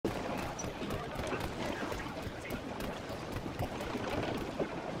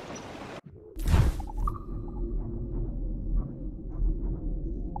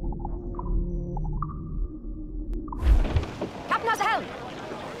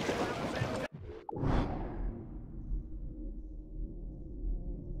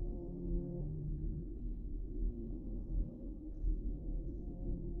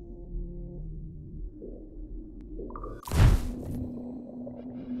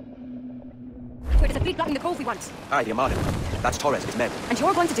the fleet blocking the cove we want. Aye, the Armada. That's Torres and his men. And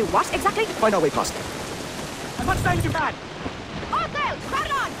you're going to do what, exactly? Find our way past them. As much sail as you can! All sail! Crowd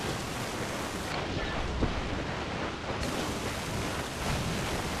it on!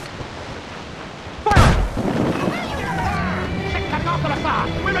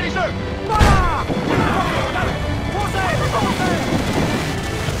 We're ready, sir! Fire! Full sail! Full sail!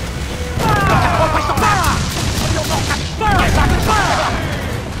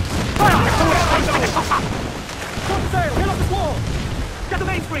 Full sail! Hit up the wall! Get the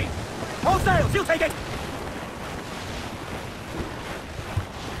main screen! All sails! You take it!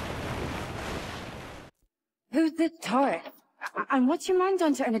 Who's this Torres? And what's your man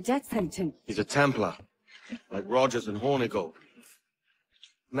done to earn a death sentence? He's a Templar, like Rogers and Hornigold.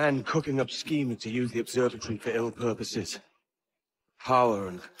 Man cooking up scheming to use the observatory for ill purposes. Power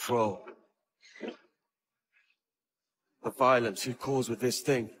and control. The violence he'd cause with this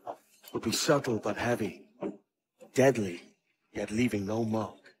thing would be subtle but heavy. Deadly, yet leaving no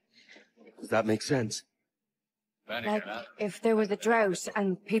mark. Does that make sense? Like, if there was a drought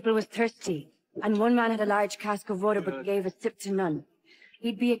and people was thirsty, and one man had a large cask of water but gave a sip to none,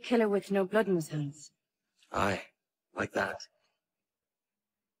 he'd be a killer with no blood in his hands. Aye, like that.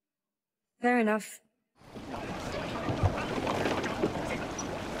 Fair enough.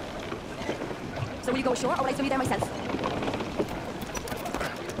 So will you go ashore, or will I swim you there myself?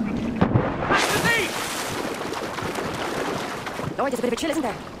 Back to sea! Lord, there's a bit of a chill, isn't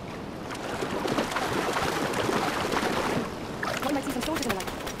there? Thought you might see some soldiers in the light.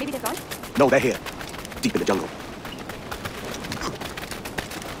 Maybe they've gone? No, they're here. Deep in the jungle.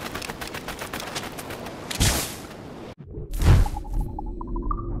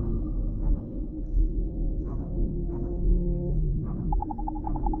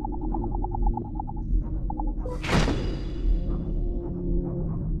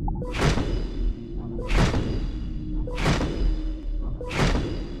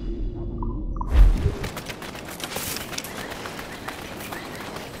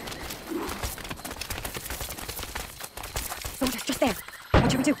 Soldiers, just there.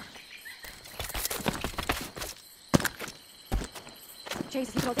 What should we do?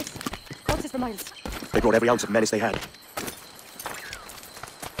 Jesus, look at all this. Corpses for miles. They brought every ounce of menace they had.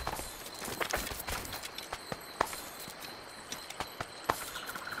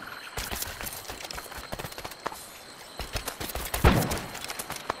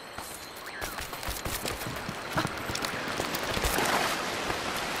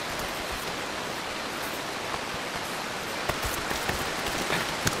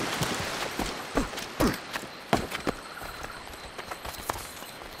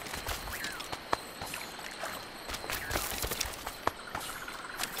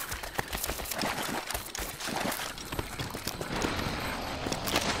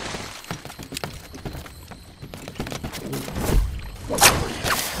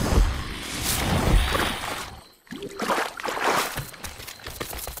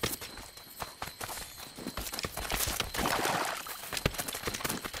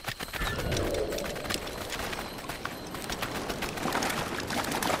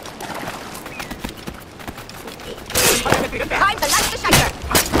 Behind the light detector!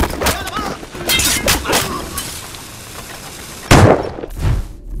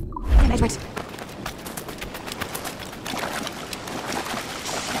 Damn, Edward.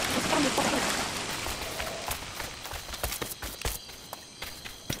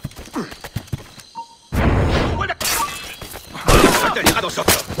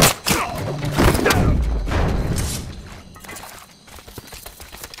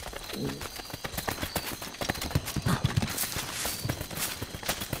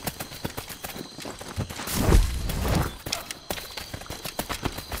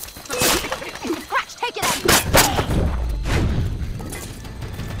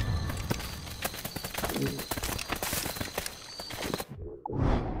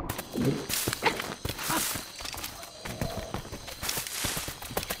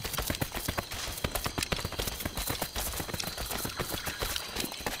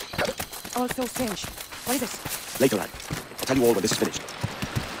 All so strange. What is it? Later, lad. I'll tell you all when this is finished.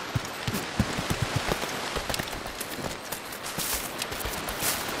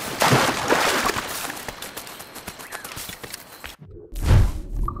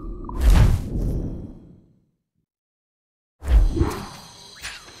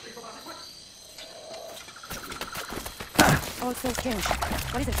 All so strange.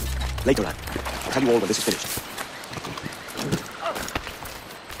 What is it? Later, lad. I'll tell you all when this is finished.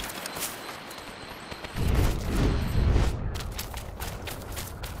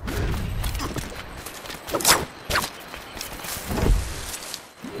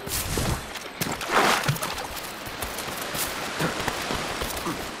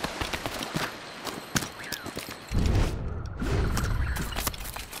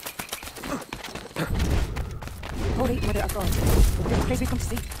 we come to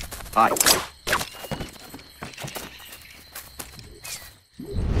see? Aye.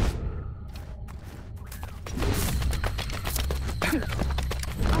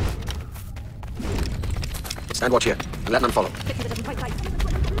 Stand watch here, and let none follow.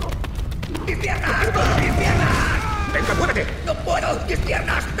 ¡Mis piernas! ¡Mis piernas! ¡Venga, muévete! ¡No puedo! ¡Mis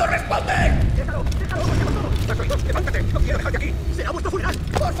piernas no responden! ¡Déjalo! ¡Levántate! ¡No quiero dejarte aquí! ¡Será vuestro funeral!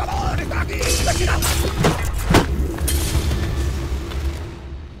 ¡Por favor! ¡Está aquí! ¡Venga!